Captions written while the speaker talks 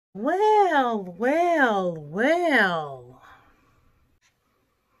Well, well, well.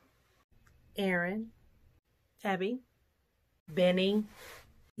 Erin, Abby, Benny.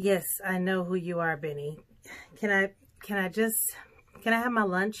 Yes, I know who you are, Benny. Can I have my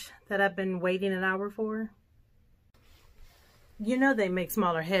lunch that I've been waiting an hour for? You know they make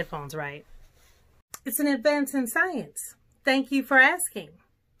smaller headphones, right? It's an advance in science. Thank you for asking.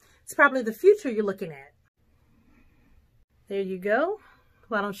 It's probably the future you're looking at. There you go.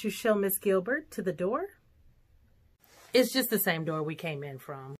 Why don't you show Miss Gilbert to the door? It's just the same door we came in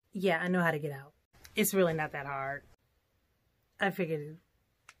from. Yeah, I know how to get out. It's really not that hard. I figured.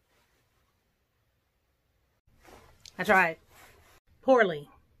 I tried. Poorly.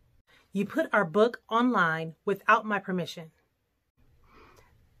 You put our book online without my permission.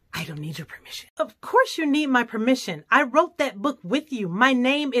 I don't need your permission. Of course you need my permission. I wrote that book with you. My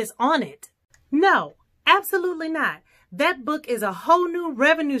name is on it. No, absolutely not. That book is a whole new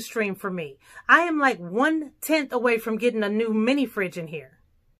revenue stream for me. I am like 1/10 away from getting a new mini fridge in here.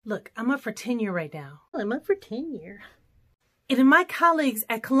 Look, I'm up for tenure right now. I'm up for tenure. And if my colleagues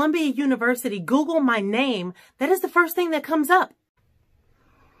at Columbia University Google my name, that is the first thing that comes up.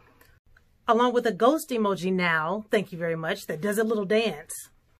 Along with a ghost emoji now, thank you very much, that does a little dance.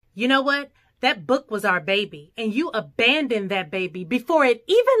 You know what? That book was our baby, and you abandoned that baby before it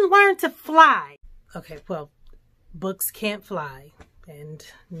even learned to fly. Okay, well, books can't fly, and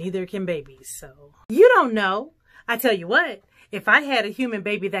neither can babies, so. You don't know. I tell you what, if I had a human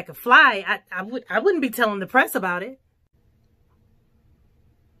baby that could fly, I wouldn't be telling the press about it.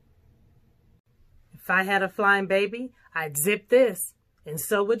 If I had a flying baby, I'd zip this, and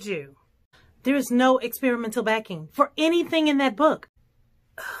so would you. There is no experimental backing for anything in that book.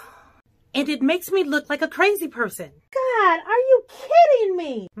 And it makes me look like a crazy person. God, are you kidding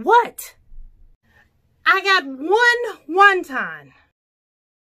me? What? I got one time.